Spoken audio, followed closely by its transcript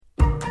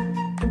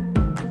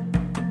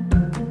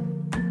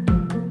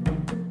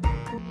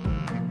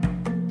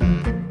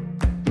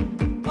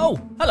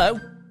Hello,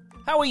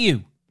 how are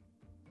you?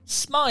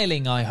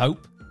 Smiling, I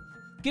hope.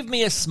 Give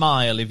me a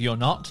smile if you're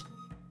not.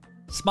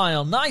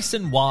 Smile nice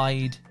and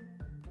wide.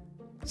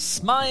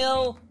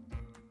 Smile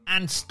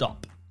and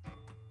stop.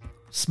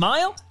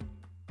 Smile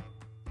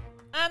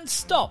and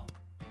stop.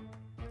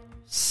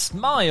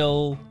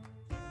 Smile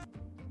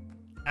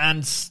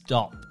and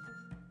stop.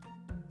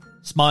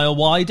 Smile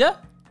wider.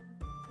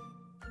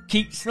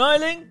 Keep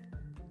smiling.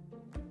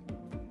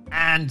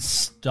 And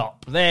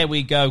stop. There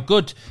we go.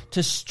 Good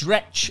to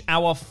stretch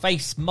our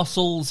face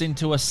muscles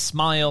into a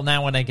smile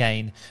now and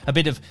again. A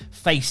bit of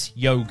face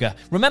yoga.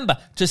 Remember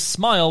to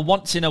smile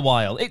once in a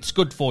while. It's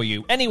good for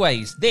you.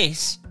 Anyways,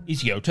 this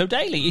is Yoto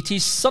Daily. It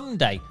is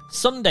Sunday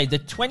the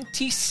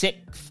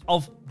 26th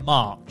of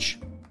March.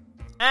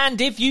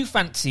 And if you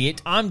fancy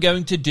it, I'm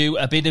going to do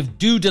a bit of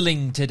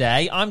doodling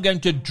today. I'm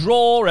going to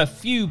draw a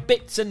few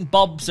bits and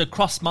bobs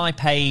across my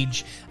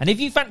page. And if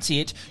you fancy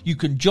it, you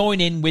can join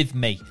in with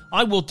me.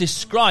 I will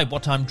describe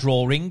what I'm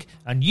drawing,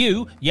 and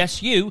you,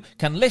 yes you,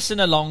 can listen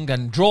along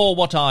and draw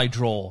what I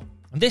draw.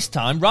 And this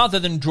time, rather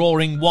than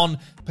drawing one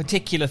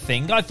particular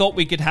thing, I thought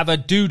we could have a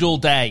doodle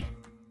day.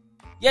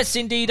 Yes,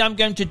 indeed, I'm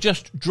going to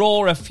just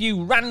draw a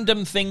few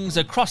random things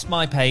across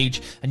my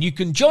page, and you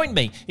can join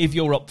me if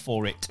you're up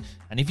for it.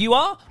 And if you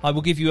are, I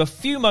will give you a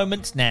few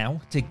moments now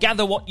to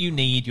gather what you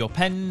need, your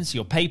pens,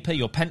 your paper,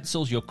 your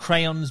pencils, your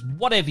crayons,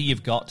 whatever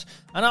you've got,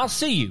 and I'll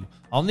see you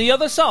on the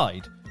other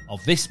side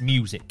of this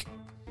music.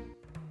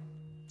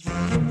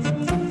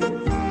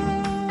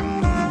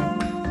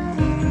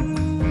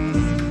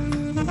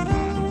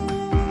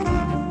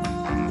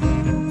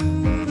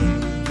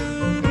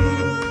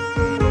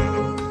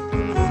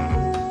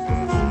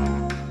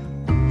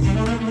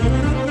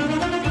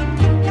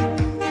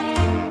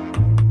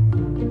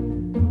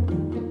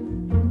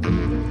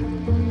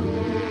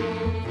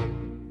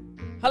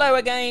 Hello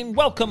again,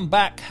 welcome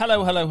back.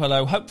 Hello.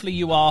 Hopefully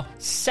you are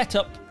set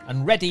up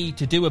and ready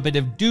to do a bit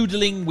of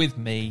doodling with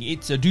me.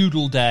 It's a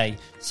doodle day.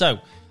 So,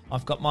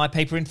 I've got my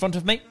paper in front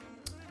of me,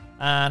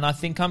 and I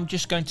think I'm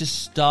just going to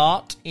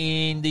start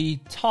in the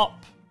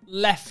top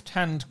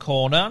left-hand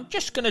corner. I'm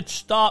just going to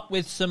start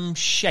with some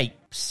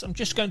shapes. I'm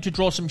just going to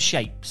draw some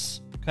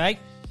shapes, okay?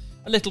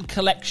 A little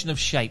collection of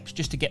shapes,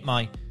 just to get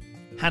my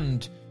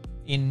hand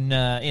in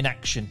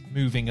action,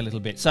 moving a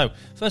little bit. So,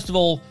 first of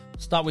all,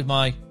 start with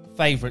my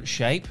favourite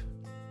shape,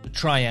 the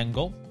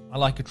triangle. I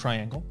like a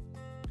triangle.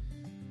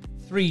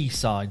 3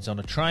 sides on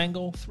a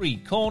triangle, 3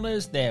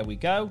 corners. There we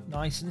go.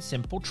 Nice and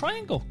simple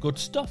triangle. Good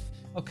stuff.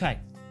 Okay,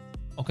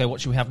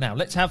 what should we have now?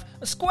 Let's have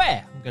a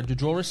square. I'm going to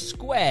draw a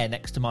square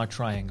next to my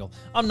triangle.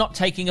 I'm not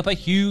taking up a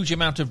huge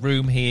amount of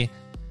room here.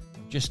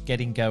 I'm just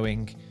getting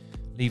going,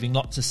 leaving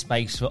lots of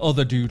space for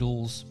other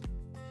doodles.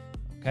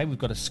 Okay, we've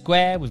got a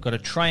square, we've got a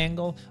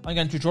triangle. I'm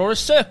going to draw a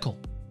circle.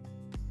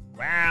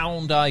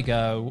 Round I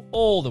go,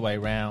 all the way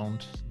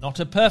round. Not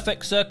a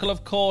perfect circle,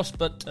 of course,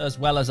 but as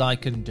well as I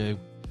can do.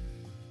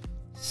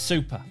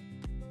 Super.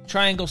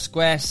 Triangle,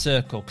 square,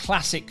 circle.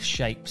 Classic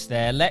shapes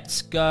there.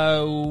 Let's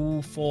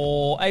go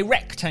for a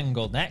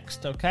rectangle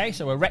next, okay?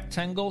 So a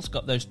rectangle's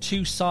got those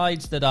 2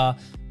 sides that are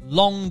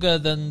longer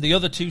than the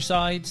other 2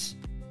 sides.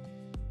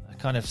 A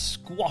kind of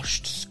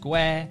squashed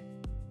square.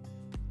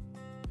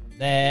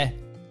 There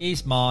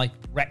is my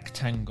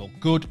rectangle.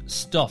 Good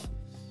stuff.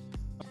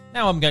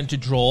 Now I'm going to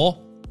draw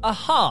a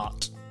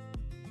heart.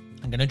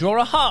 I'm going to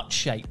draw a heart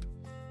shape.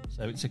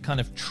 So it's a kind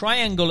of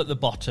triangle at the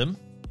bottom,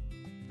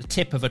 the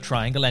tip of a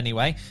triangle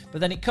anyway,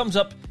 but then it comes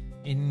up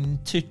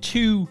into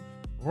 2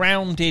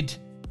 rounded,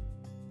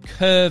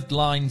 curved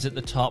lines at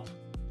the top,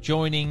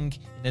 joining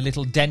in a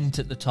little dent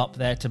at the top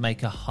there to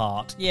make a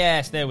heart.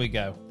 Yes, there we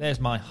go. There's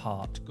my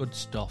heart. Good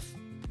stuff.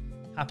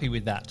 Happy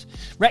with that.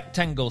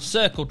 Rectangle,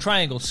 circle,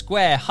 triangle,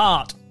 square,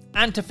 heart.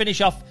 And to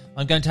finish off,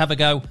 I'm going to have a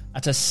go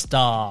at a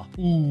star.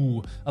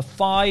 Ooh, a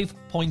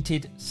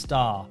 5-pointed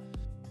star.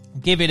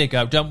 Give it a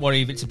go. Don't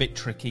worry if it's a bit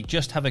tricky.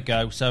 Just have a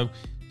go. So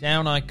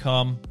down I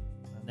come,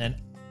 and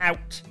then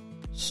out,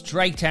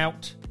 straight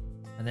out,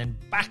 and then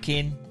back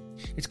in.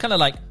 It's kind of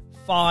like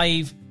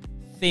 5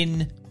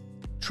 thin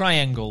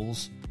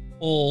triangles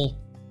all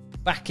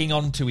backing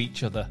onto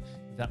each other,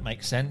 if that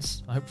makes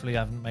sense. Hopefully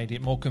I haven't made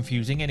it more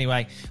confusing.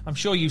 Anyway, I'm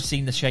sure you've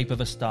seen the shape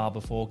of a star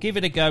before. Give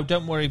it a go.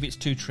 Don't worry if it's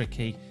too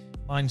tricky.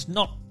 Mine's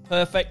not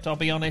perfect, I'll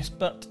be honest,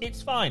 but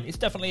it's fine. It's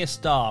definitely a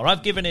star.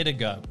 I've given it a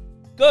go.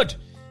 Good.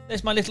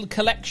 There's my little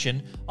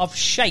collection of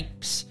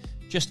shapes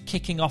just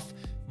kicking off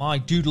my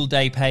Doodle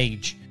Day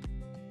page.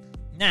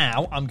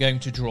 Now I'm going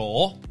to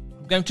draw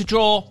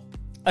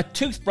a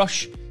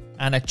toothbrush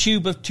and a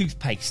tube of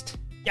toothpaste.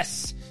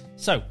 Yes.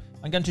 So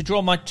I'm going to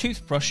draw my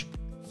toothbrush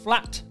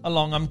flat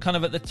along. I'm kind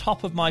of at the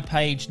top of my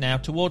page now,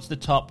 towards the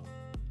top.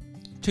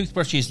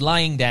 Toothbrush is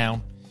lying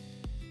down.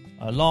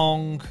 A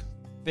long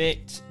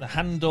bit, the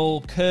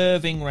handle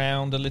curving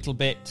round a little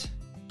bit,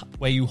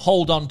 where you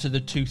hold on to the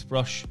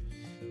toothbrush,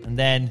 and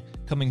then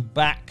coming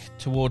back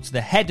towards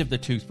the head of the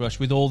toothbrush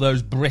with all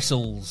those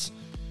bristles.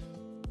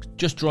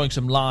 Just drawing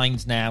some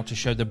lines now to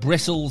show the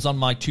bristles on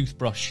my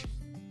toothbrush.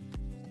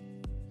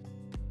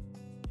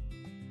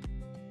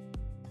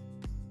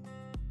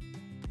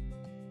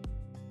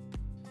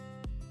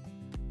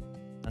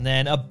 And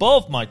then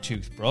above my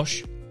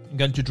toothbrush, I'm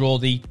going to draw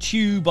the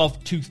tube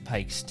of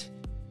toothpaste.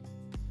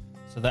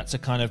 So that's a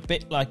kind of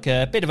bit like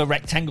a bit of a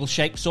rectangle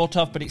shape, sort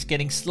of, but it's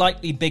getting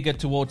slightly bigger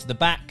towards the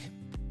back.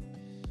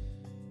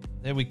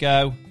 There we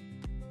go.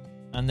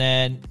 And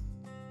then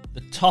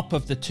the top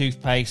of the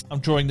toothpaste, I'm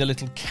drawing the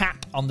little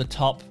cap on the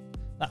top.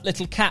 That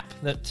little cap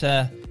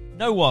that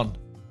no one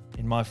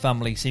in my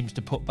family seems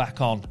to put back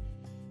on.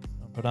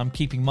 But I'm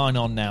keeping mine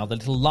on now. The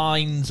little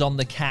lines on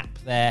the cap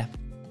there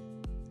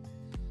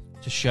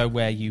to show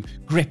where you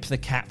grip the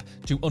cap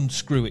to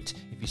unscrew it,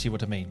 if you see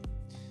what I mean.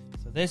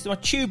 So there's my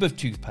tube of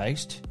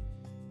toothpaste.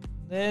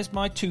 There's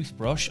my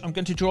toothbrush. I'm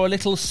going to draw a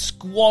little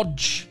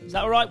squodge. Is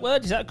that a right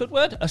word? Is that a good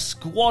word? A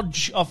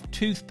squodge of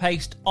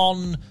toothpaste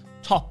on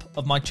top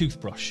of my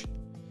toothbrush.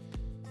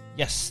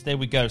 Yes, there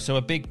we go. So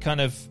a big kind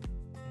of...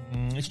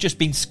 it's just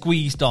been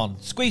squeezed on.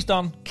 Squeezed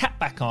on, cap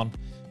back on.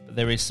 But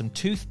there is some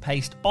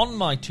toothpaste on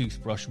my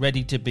toothbrush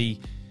ready to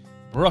be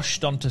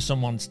brushed onto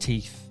someone's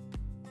teeth.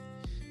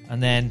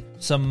 And then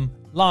some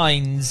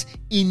lines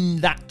in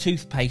that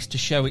toothpaste to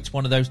show it's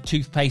one of those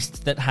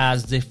toothpastes that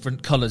has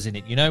different colours in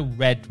it. You know,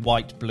 red,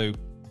 white, blue.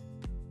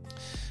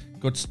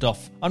 Good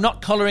stuff. I'm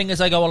not colouring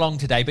as I go along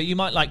today, but you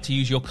might like to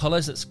use your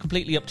colours. That's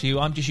completely up to you.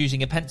 I'm just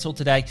using a pencil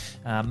today.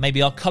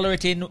 Maybe I'll colour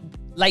it in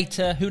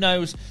later. Who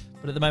knows?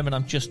 But at the moment,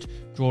 I'm just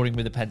drawing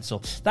with a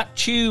pencil. That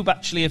tube,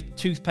 actually, of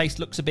toothpaste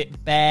looks a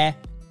bit bare.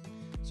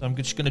 So I'm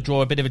just going to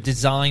draw a bit of a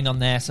design on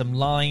there. Some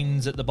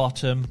lines at the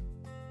bottom.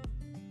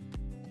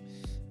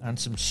 And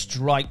some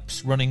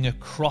stripes running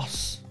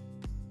across.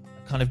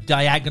 A kind of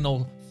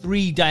diagonal,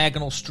 3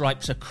 diagonal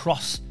stripes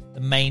across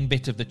the main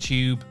bit of the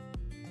tube.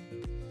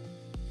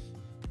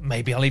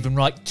 Maybe I'll even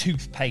write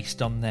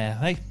toothpaste on there,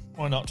 hey?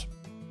 Why not?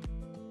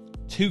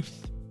 Toothpaste.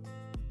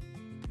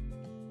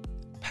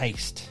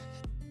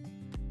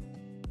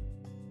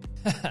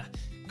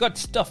 Good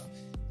stuff.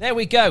 There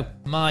we go.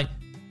 My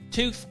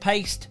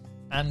toothpaste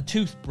and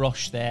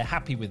toothbrush there.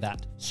 Happy with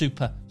that.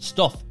 Super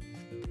stuff.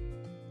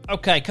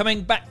 Okay,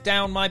 coming back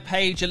down my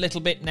page a little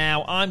bit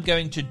now, I'm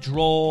going to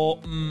draw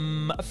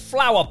a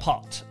flower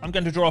pot. I'm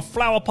going to draw a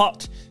flower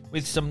pot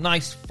with some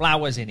nice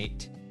flowers in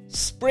it.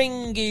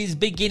 Spring is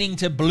beginning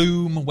to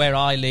bloom where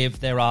I live.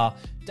 There are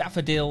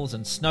daffodils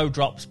and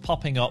snowdrops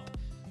popping up.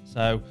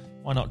 So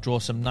why not draw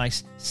some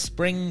nice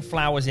spring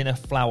flowers in a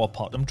flower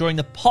pot? I'm drawing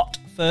the pot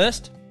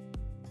first.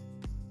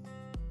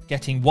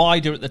 Getting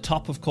wider at the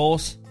top, of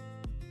course.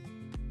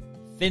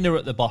 Thinner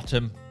at the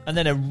bottom. And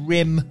then a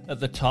rim at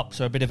the top,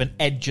 so a bit of an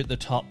edge at the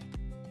top.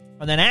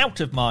 And then out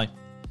of my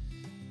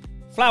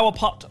flower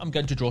pot, I'm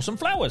going to draw some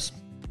flowers.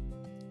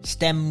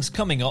 Stems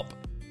coming up.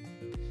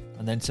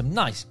 And then some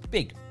nice,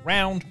 big,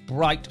 round,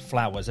 bright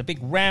flowers. A big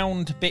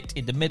round bit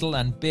in the middle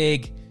and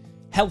big,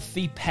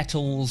 healthy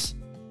petals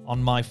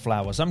on my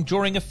flowers. I'm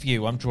drawing a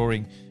few. I'm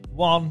drawing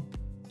 1,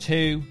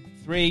 2,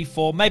 3,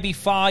 4, maybe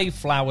 5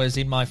 flowers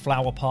in my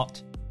flower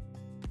pot.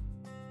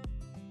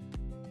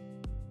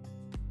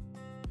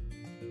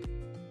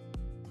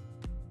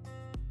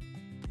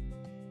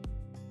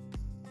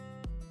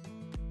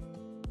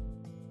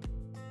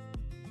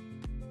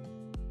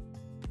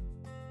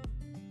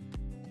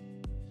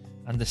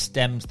 And the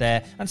stems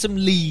there, and some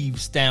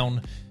leaves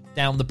down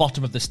the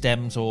bottom of the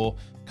stems, or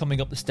coming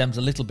up the stems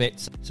a little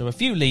bit. So a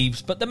few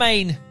leaves, but the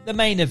main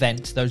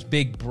event, those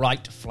big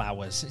bright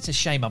flowers. It's a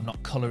shame I'm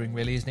not colouring,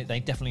 really, isn't it?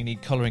 They definitely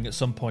need colouring at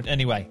some point.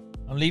 Anyway,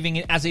 I'm leaving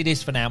it as it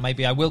is for now.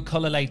 Maybe I will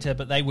colour later,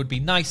 but they would be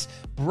nice,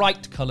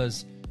 bright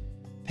colours.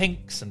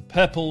 Pinks and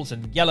purples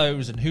and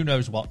yellows and who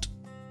knows what.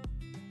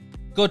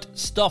 Good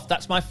stuff.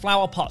 That's my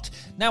flower pot.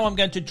 Now I'm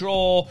going to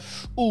draw...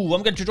 I'm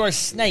going to draw a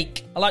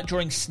snake. I like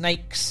drawing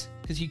snakes,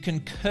 because you can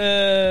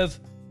curve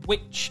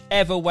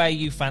whichever way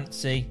you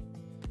fancy.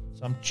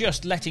 So I'm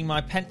just letting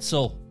my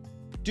pencil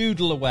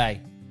doodle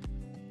away.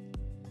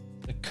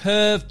 The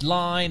curved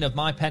line of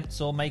my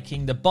pencil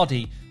making the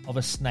body of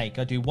a snake.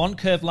 I do one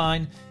curved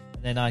line,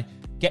 and then I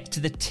get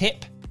to the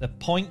tip, the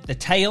point, the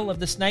tail of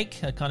the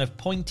snake, a kind of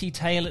pointy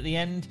tail at the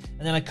end,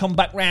 and then I come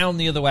back round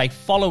the other way,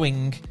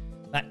 following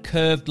that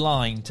curved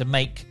line to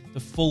make the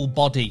full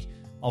body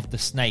of the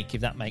snake,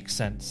 if that makes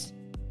sense.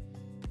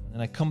 And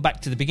then I come back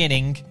to the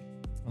beginning,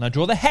 and I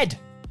draw the head.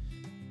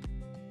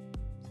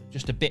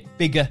 Just a bit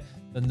bigger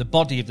than the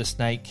body of the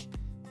snake.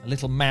 A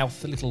little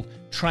mouth, a little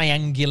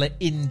triangular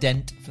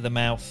indent for the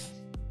mouth.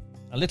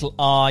 A little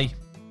eye.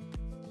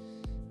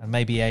 And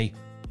maybe a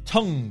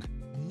tongue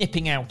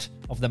nipping out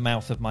of the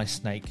mouth of my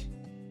snake.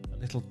 A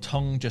little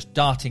tongue just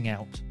darting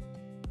out.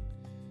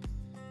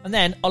 And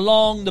then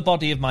along the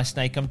body of my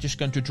snake, I'm just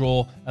going to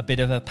draw a bit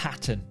of a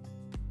pattern.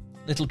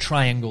 Little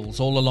triangles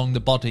all along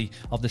the body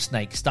of the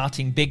snake,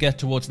 starting bigger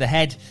towards the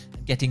head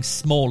and getting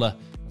smaller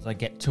as I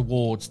get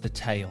towards the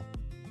tail.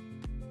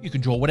 You can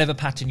draw whatever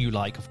pattern you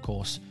like, of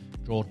course.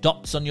 Draw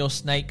dots on your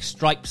snake,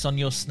 stripes on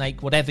your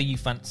snake, whatever you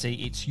fancy.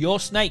 It's your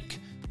snake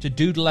to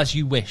doodle as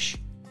you wish.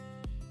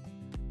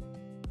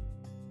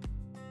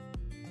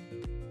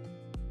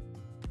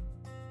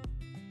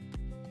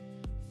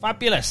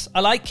 Fabulous. I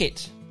like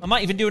it. I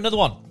might even do another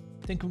one.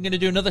 I think I'm going to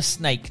do another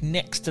snake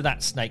next to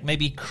that snake,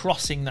 maybe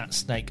crossing that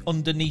snake,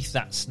 underneath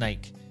that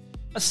snake.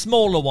 A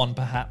smaller one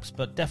perhaps,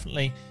 but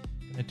definitely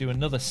going to do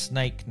another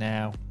snake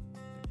now.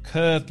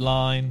 Curved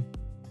line,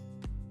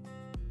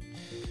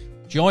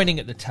 joining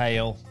at the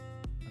tail,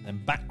 and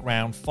then back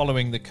round,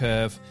 following the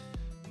curve.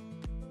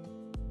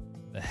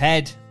 The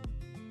head,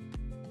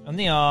 and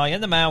the eye,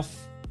 and the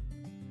mouth.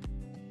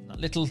 That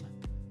little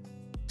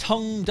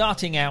tongue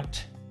darting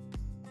out.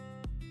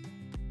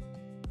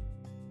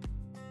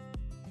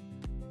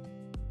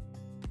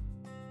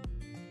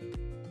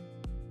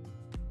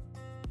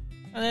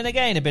 And then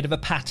again, a bit of a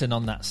pattern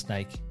on that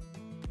snake.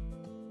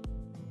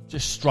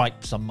 Just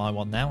stripes on my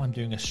one now. I'm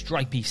doing a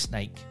stripy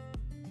snake.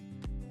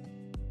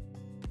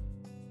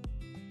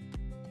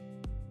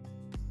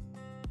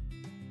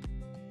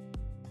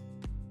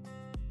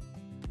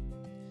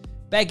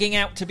 Begging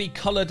out to be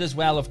coloured as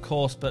well, of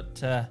course,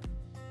 but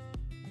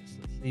let's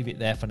leave it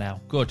there for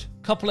now. Good.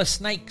 Couple of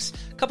snakes,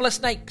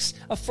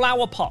 a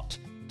flower pot,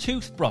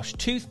 toothbrush,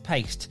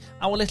 toothpaste,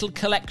 our little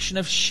collection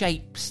of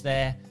shapes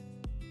there.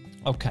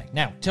 Okay,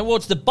 now,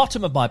 towards the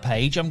bottom of my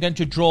page, I'm going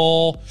to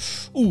draw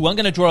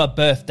a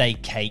birthday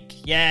cake.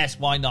 Yes,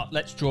 why not?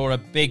 Let's draw a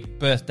big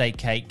birthday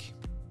cake.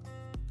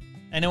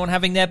 Anyone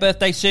having their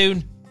birthday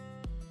soon?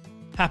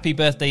 Happy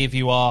birthday if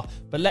you are.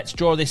 But let's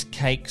draw this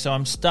cake. So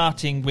I'm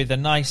starting with a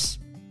nice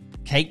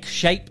cake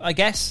shape, I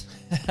guess.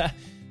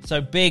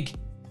 So big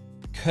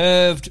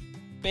curved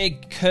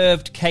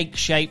cake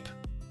shape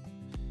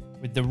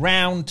with the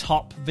round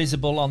top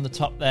visible on the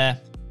top there.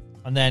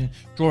 And then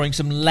drawing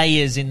some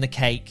layers in the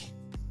cake.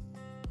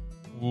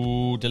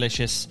 Ooh,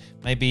 delicious.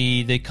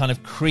 Maybe the kind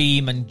of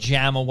cream and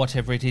jam or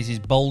whatever it is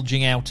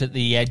bulging out at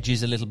the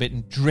edges a little bit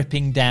and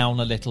dripping down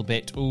a little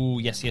bit. Ooh,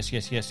 yes.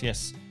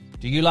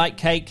 Do you like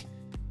cake?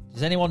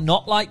 Does anyone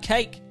not like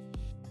cake?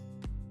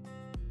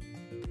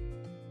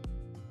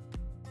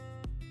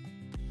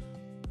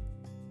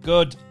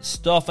 Good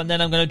stuff. And then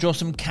I'm going to draw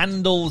some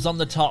candles on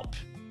the top.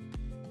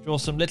 Draw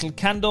some little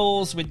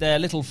candles with their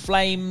little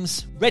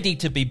flames ready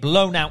to be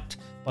blown out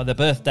by the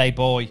birthday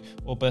boy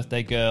or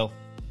birthday girl.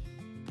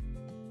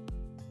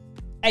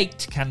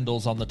 8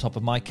 candles on the top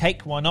of my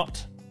cake, why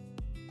not?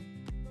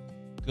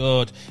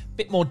 Good.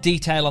 Bit more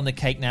detail on the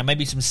cake now.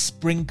 Maybe some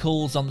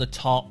sprinkles on the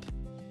top.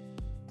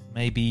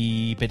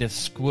 Maybe a bit of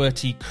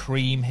squirty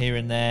cream here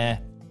and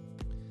there.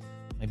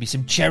 Maybe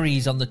some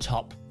cherries on the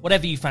top.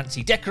 Whatever you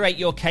fancy. Decorate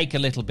your cake a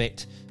little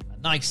bit. A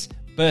nice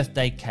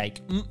birthday cake.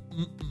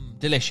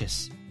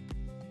 Delicious.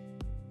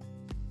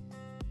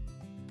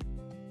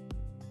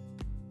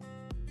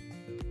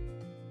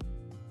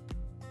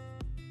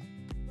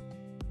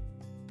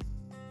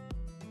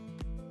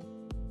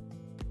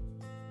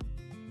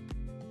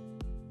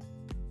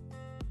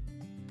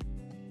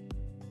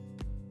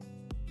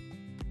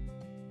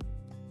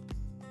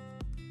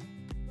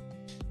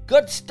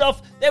 Good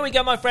stuff. There we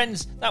go, my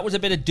friends. That was a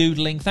bit of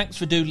doodling. Thanks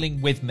for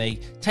doodling with me.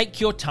 Take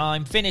your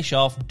time, finish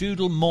off,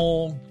 doodle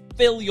more,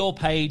 fill your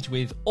page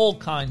with all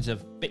kinds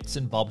of bits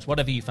and bobs,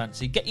 whatever you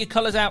fancy. Get your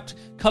colours out,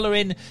 colour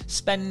in,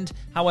 spend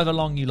however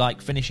long you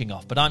like finishing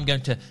off. But I'm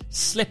going to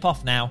slip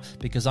off now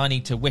because I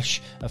need to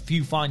wish a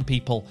few fine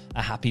people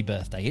a happy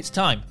birthday. It's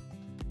time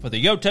for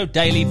the Yoto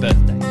Daily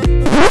Birthday.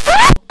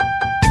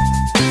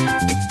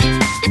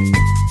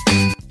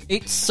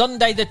 It's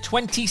Sunday the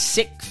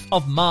 26th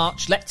of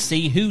March. Let's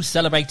see who's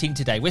celebrating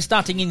today. We're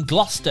starting in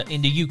Gloucester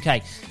in the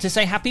UK to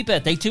say happy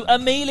birthday to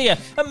Amelia.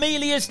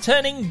 Amelia's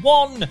turning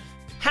 1.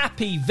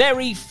 Happy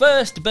very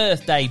first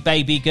birthday,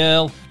 baby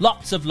girl.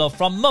 Lots of love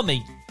from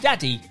Mummy,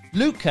 Daddy,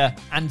 Luca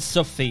and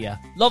Sophia.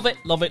 Love it,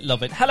 love it,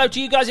 love it. Hello to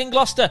you guys in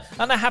Gloucester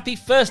and a happy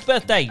first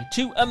birthday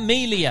to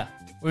Amelia.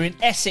 We're in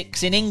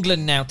Essex in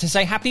England now to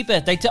say happy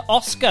birthday to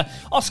Oscar.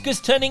 Oscar's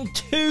turning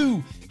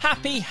 2.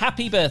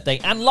 Happy birthday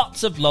and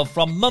lots of love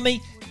from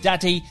Mummy,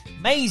 Daddy,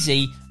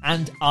 Maisie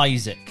and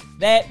Isaac.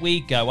 There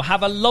we go.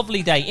 Have a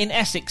lovely day in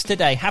Essex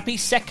today. Happy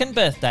second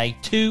birthday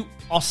to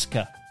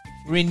Oscar.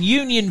 We're in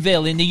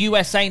Unionville in the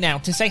USA now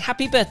to say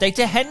happy birthday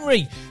to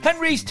Henry.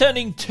 Henry's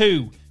turning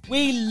 2.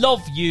 We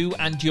love you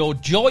and your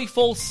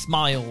joyful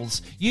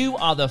smiles. You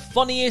are the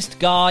funniest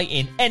guy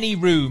in any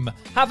room.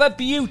 Have a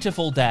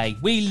beautiful day.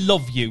 We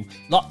love you.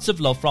 Lots of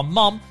love from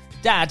Mom,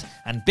 Dad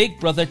and big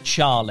brother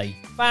Charlie.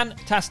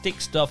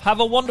 Fantastic stuff. Have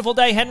a wonderful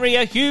day, Henry.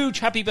 A huge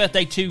happy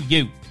birthday to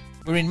you.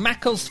 We're in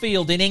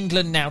Macclesfield in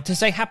England now to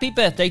say happy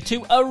birthday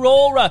to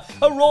Aurora.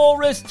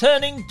 Aurora's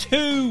turning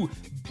 2.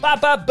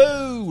 Baba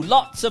Boo.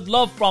 Lots of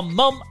love from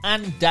Mum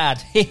and Dad.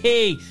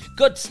 Hey,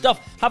 good stuff.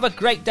 Have a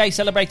great day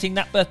celebrating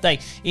that birthday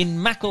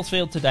in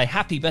Macclesfield today.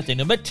 Happy birthday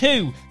number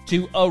 2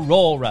 to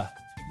Aurora.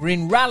 We're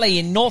in Raleigh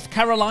in North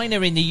Carolina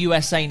in the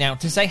USA now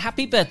to say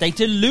happy birthday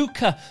to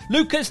Luca.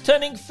 Luca's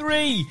turning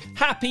 3.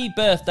 Happy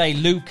birthday,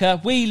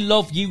 Luca. We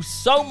love you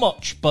so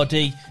much,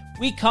 buddy.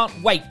 We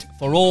can't wait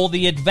for all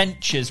the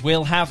adventures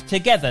we'll have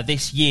together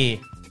this year.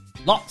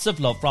 Lots of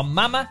love from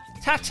Mama,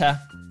 Tata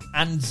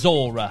and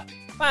Zora.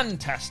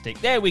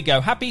 Fantastic. There we go.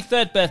 Happy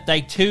third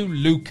birthday to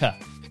Luca.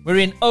 We're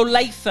in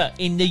Olathe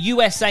in the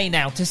USA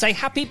now to say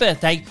happy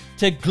birthday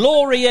to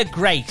Gloria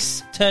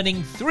Grace,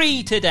 turning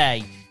 3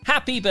 today.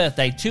 Happy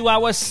birthday to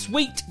our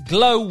sweet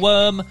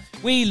glowworm.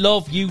 We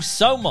love you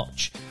so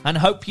much and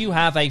hope you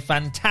have a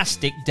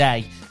fantastic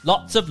day.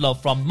 Lots of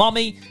love from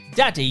Mommy,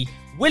 Daddy,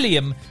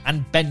 William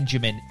and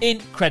Benjamin.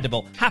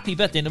 Incredible. Happy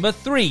birthday number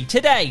 3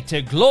 today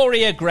to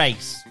Gloria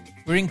Grace.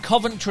 We're in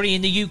Coventry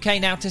in the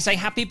UK now to say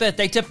happy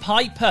birthday to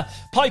Piper.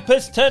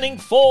 Piper's turning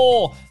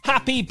 4.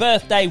 Happy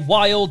birthday,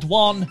 wild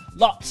one.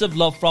 Lots of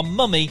love from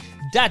Mummy,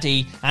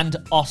 Daddy and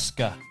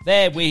Oscar.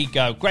 There we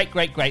go. Great,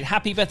 great, great.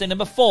 Happy birthday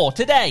number 4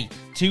 today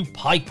to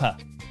Piper.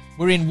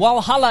 We're in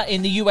Walhalla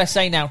in the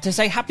USA now to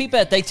say happy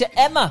birthday to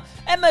Emma.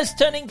 Emma's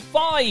turning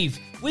 5.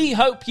 We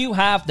hope you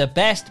have the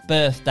best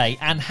birthday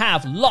and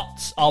have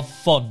lots of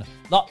fun.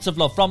 Lots of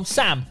love from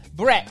Sam,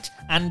 Brett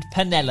and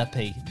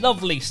Penelope.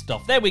 Lovely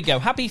stuff. There we go.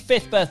 Happy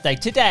 5th birthday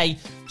today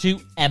to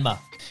Emma.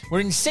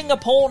 We're in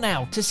Singapore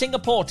now to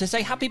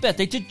say happy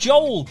birthday to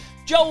Joel.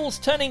 Joel's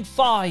turning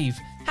 5.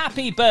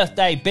 Happy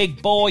birthday,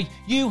 big boy.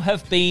 You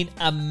have been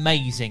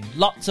amazing.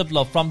 Lots of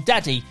love from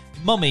Daddy,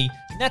 Mummy,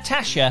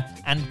 Natasha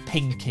and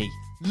Pinky.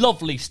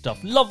 Lovely stuff.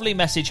 Lovely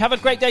message. Have a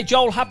great day,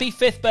 Joel. Happy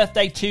 5th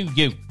birthday to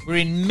you. We're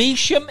in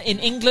Measham in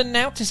England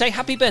now to say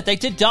happy birthday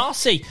to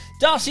Darcy.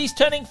 Darcy's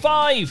turning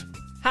 5.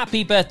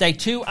 Happy birthday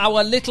to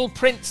our little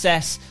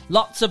princess.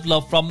 Lots of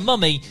love from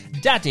Mummy,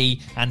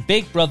 Daddy and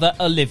big brother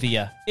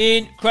Olivia.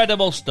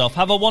 Incredible stuff.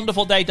 Have a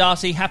wonderful day,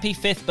 Darcy. Happy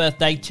 5th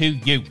birthday to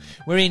you.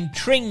 We're in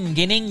Tring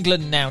in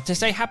England now to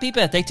say happy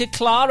birthday to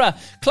Clara.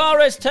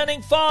 Clara's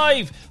turning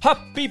 5.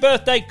 Happy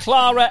birthday,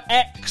 Clara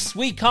X.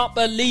 We can't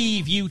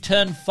believe you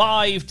turned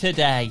 5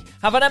 today.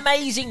 Have an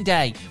amazing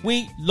day.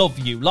 We love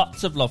you.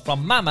 Lots of love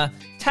from Mama,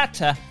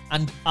 Tata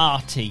and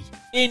Artie.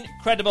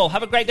 Incredible.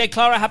 Have a great day,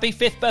 Clara. Happy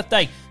 5th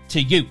birthday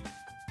to you.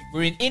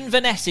 We're in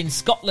Inverness in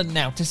Scotland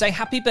now to say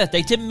happy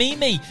birthday to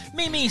Mimi.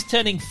 Mimi's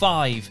turning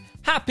 5.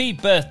 Happy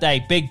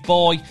birthday, big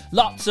boy.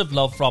 Lots of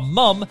love from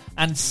Mum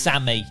and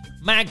Sammy.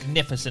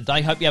 Magnificent.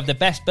 I hope you have the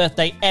best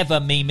birthday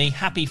ever, Mimi.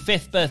 Happy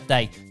 5th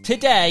birthday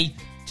today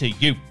to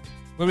you.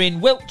 We're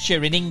in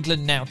Wiltshire in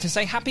England now to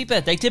say happy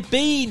birthday to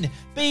Bean.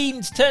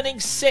 Bean's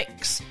turning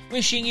 6.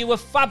 Wishing you a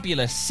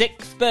fabulous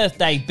 6th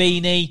birthday,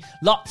 Beanie.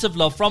 Lots of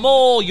love from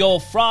all your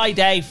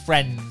Friday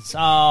friends.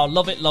 Oh,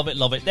 love it, love it,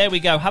 love it. There we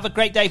go. Have a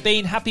great day,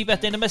 Bean. Happy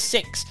birthday number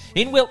 6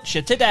 in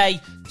Wiltshire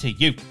today to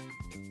you.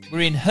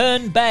 We're in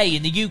Herne Bay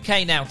in the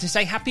UK now to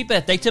say happy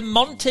birthday to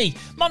Monty.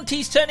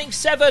 Monty's turning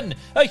 7.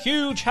 A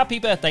huge happy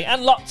birthday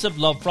and lots of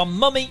love from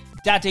Mummy,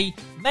 Daddy,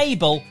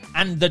 Mabel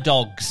and the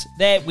dogs.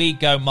 There we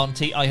go,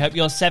 Monty. I hope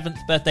your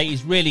 7th birthday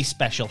is really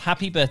special.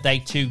 Happy birthday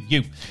to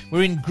you.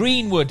 We're in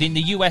Greenwood in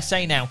the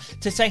USA now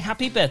to say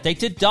happy birthday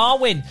to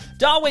Darwin.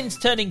 Darwin's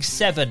turning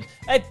 7.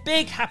 A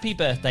big happy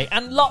birthday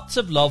and lots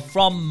of love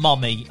from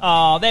Mommy.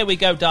 Ah, there we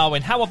go,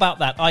 Darwin. How about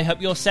that? I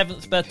hope your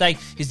 7th birthday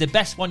is the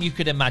best one you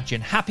could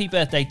imagine. Happy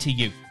birthday to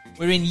you.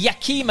 We're in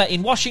Yakima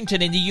in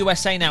Washington in the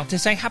USA now to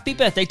say happy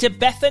birthday to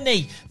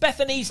Bethany.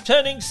 Bethany's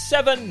turning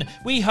 7.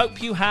 We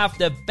hope you have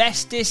the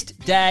bestest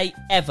day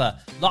ever.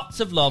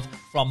 Lots of love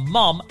from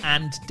Mom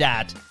and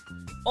Dad.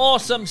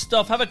 Awesome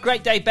stuff. Have a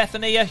great day,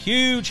 Bethany. A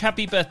huge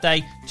happy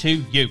birthday to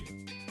you.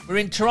 We're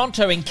in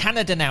Toronto in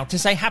Canada now to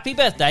say happy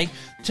birthday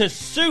to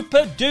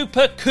Super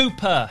Duper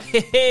Cooper.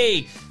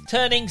 Hey,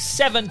 turning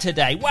 7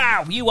 today.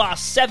 Wow, you are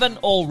 7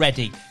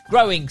 already.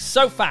 Growing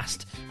so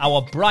fast.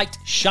 Our bright,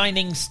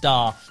 shining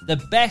star. The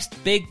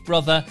best big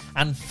brother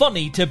and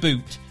funny to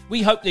boot.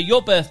 We hope that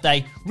your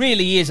birthday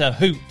really is a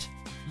hoot.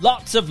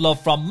 Lots of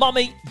love from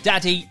Mommy,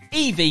 Daddy,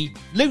 Evie,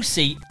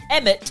 Lucy,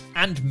 Emmett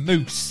and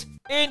Moose.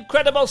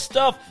 Incredible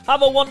stuff.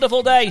 Have a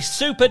wonderful day.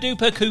 Super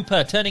Duper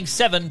Cooper turning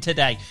 7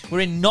 today.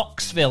 We're in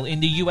Knoxville in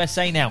the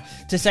USA now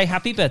to say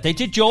happy birthday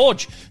to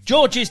George.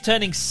 George is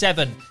turning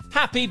 7.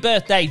 Happy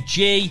birthday,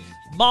 G.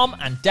 Mom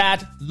and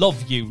Dad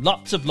love you.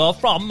 Lots of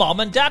love from Mom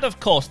and Dad, of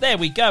course. There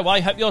we go. I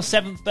hope your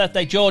 7th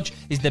birthday, George,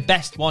 is the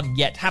best one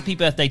yet. Happy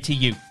birthday to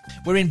you.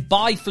 We're in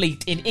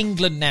Byfleet in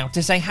England now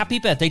to say happy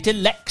birthday to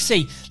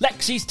Lexi.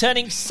 Lexi's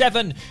turning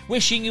 7.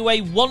 Wishing you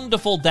a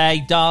wonderful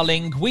day,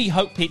 darling. We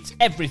hope it's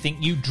everything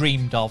you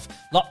dreamed of.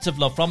 Lots of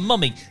love from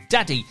Mummy,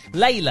 Daddy,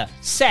 Layla,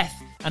 Seth,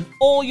 and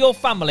all your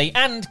family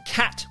and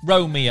cat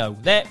Romeo.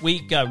 There we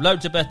go.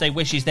 Loads of birthday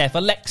wishes there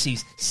for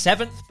Lexi's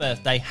 7th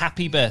birthday.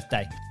 Happy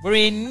birthday. We're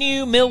in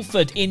New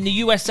Milford in the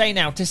USA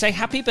now to say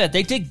happy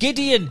birthday to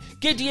Gideon.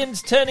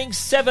 Gideon's turning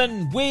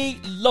 7. We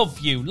love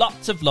you.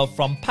 Lots of love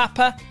from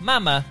Papa,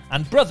 Mama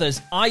and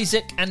brothers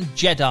Isaac and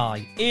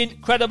Jedi.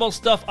 Incredible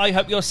stuff. I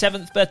hope your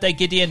 7th birthday,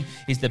 Gideon,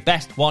 is the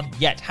best one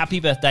yet. Happy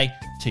birthday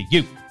to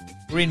you.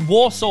 We're in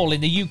Warsaw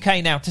in the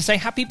UK now to say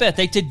happy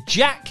birthday to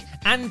Jack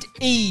and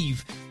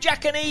Eve.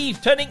 Jack and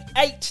Eve turning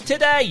 8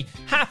 today.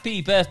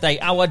 Happy birthday,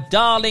 our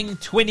darling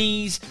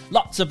twinnies.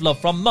 Lots of love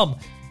from Mum,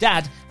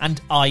 Dad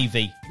and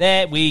Ivy.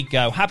 There we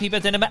go. Happy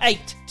birthday number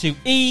 8 to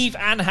Eve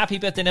and happy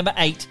birthday number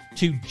 8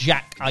 to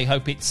Jack. I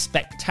hope it's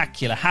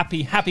spectacular.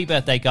 Happy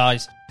birthday,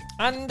 guys.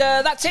 And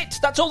that's it.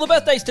 That's all the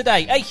birthdays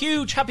today. A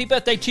huge happy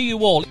birthday to you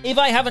all. If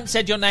I haven't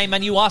said your name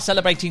and you are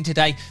celebrating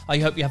today, I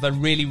hope you have a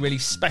really, really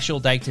special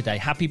day today.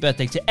 Happy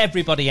birthday to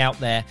everybody out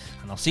there.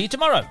 And I'll see you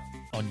tomorrow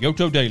on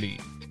Yoto Daily.